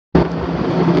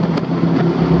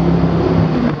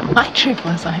Hi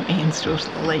travellers, I'm Ian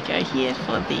Lico here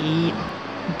for the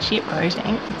jet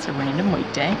boating. It's a random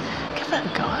weekday. Give it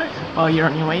a go while you're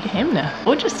on your way to Hamner,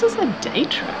 or just as a day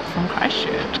trip from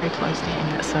Christchurch, very close to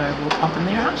Hamner, so we'll pop in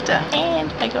there after.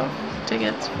 And I got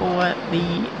tickets for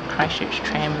the Christchurch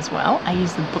tram as well. I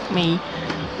used the Book Me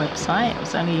website. It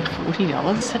was only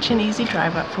 $40. Such an easy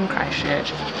drive up from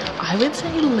Christchurch. I would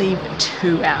say leave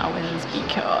 2 hours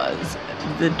because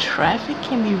the traffic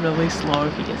can be really slow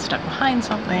if you get stuck behind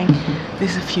something.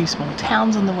 There's a few small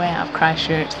towns on the way out of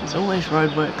Christchurch. There's always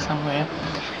roadwork somewhere.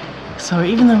 So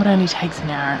even though it only takes an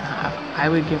hour and a half, I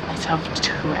would give myself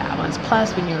 2 hours.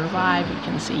 Plus when you arrive, you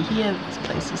can see here, there's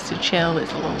places to chill.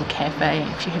 There's a little cafe,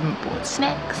 and if you haven't bought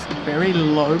snacks, very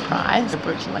low price. I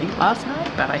booked late last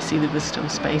night, but I see that there's still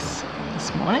space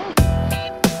this morning.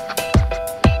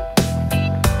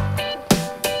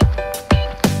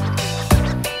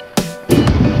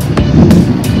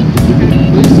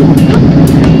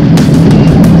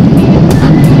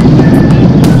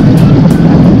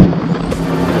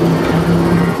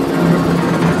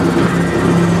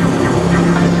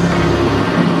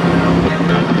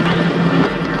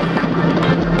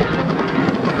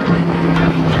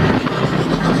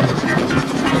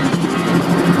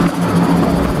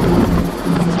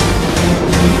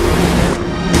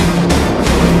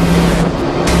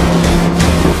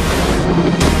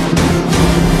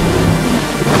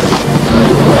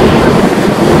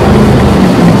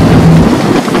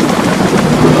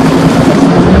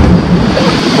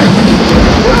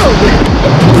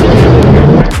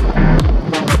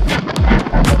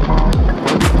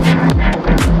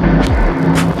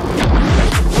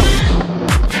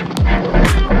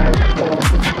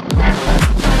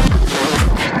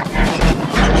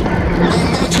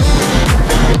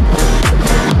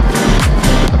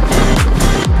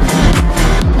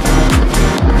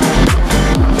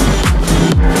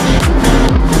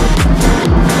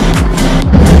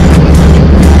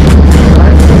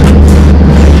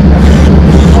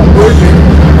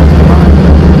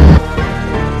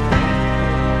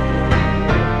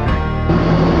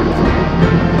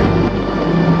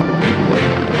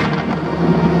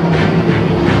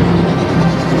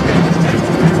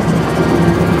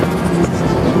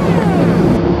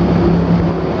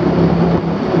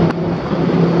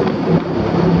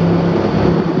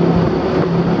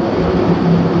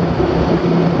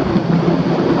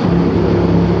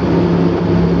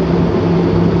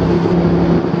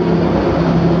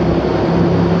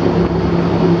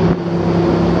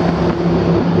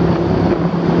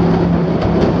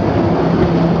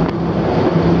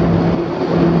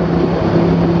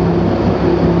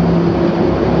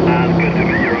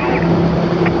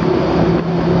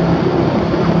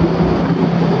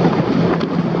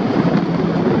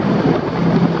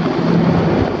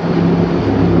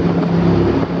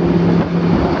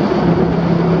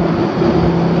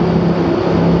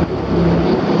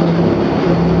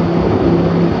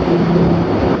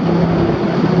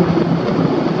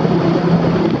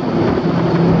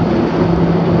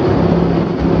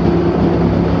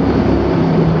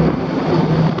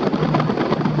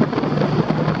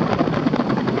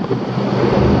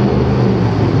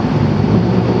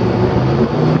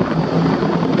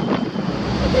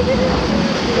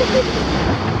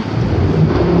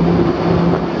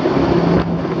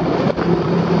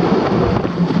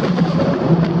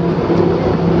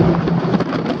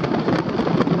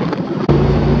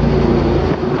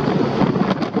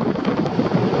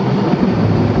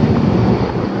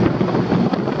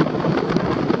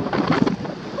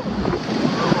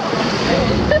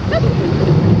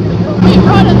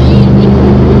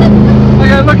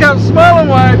 Look out, smile and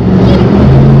wave.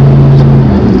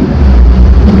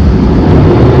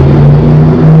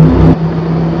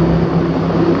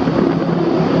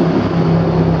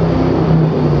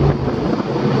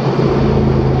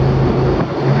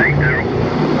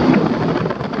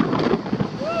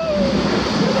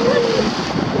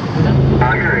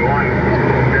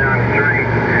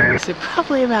 So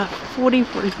probably about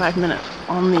 40-45 minutes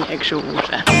on the actual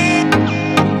water.